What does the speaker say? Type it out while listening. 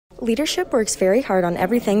Leadership works very hard on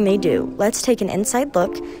everything they do. Let's take an inside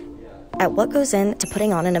look at what goes into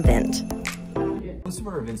putting on an event. Most of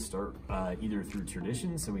our events start either through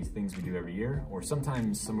traditions, so things we do every year, or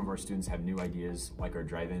sometimes some of our students have new ideas, like our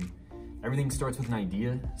drive-in. Everything starts with an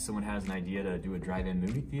idea. Someone has an idea to do a drive-in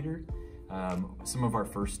movie theater. Some of our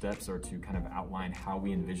first steps are to kind of outline how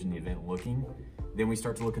we envision the event looking. Then we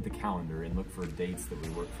start to look at the calendar and look for dates that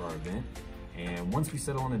would work for our event. And once we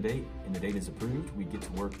settle on a date and the date is approved, we get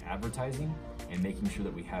to work advertising and making sure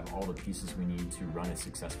that we have all the pieces we need to run a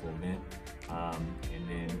successful event. And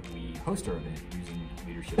then we host our event using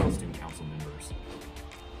leadership and student council members.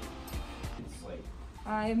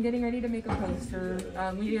 I'm getting ready to make a poster.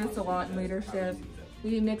 We do this a lot in leadership.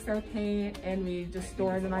 We mix our paint and we just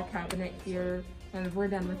store it in our cabinet here, and we're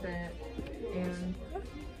done with it. And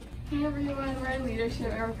hey everyone, we're in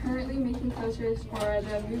leadership and we're currently making posters for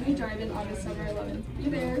the movie drive-in on December 11th. Be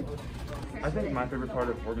there. I think my favorite part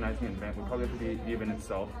of organizing an event would probably have to be the event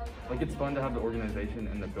itself. Like, it's fun to have the organization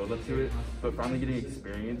and the build up to it, but finally getting to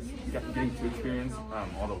experience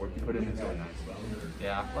all the work you put in is really nice.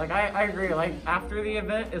 Yeah, like I agree. Like, after the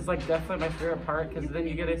event is like definitely my favorite part, because then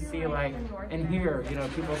you get to see like and hear, you know,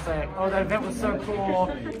 people say, oh, that event was so cool,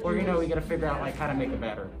 or, you know, we get to figure out like how to make it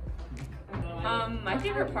better. My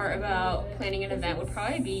favorite part about planning an event would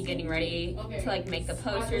probably be getting ready to like make the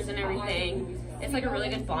posters and everything. It's like a really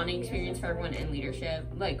good bonding experience for everyone in leadership.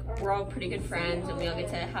 Like, we're all pretty good friends and we all get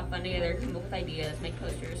to have fun together, come up with ideas, make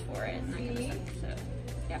posters for it and that kind of stuff. So,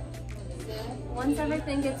 yeah. Once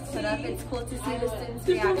everything gets put up, it's cool to see the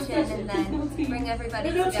students' reaction and then bring everybody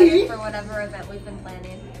together for whatever event we've been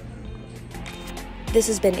planning. This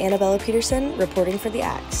has been AnnaBella Peterson reporting for the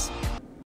Axe.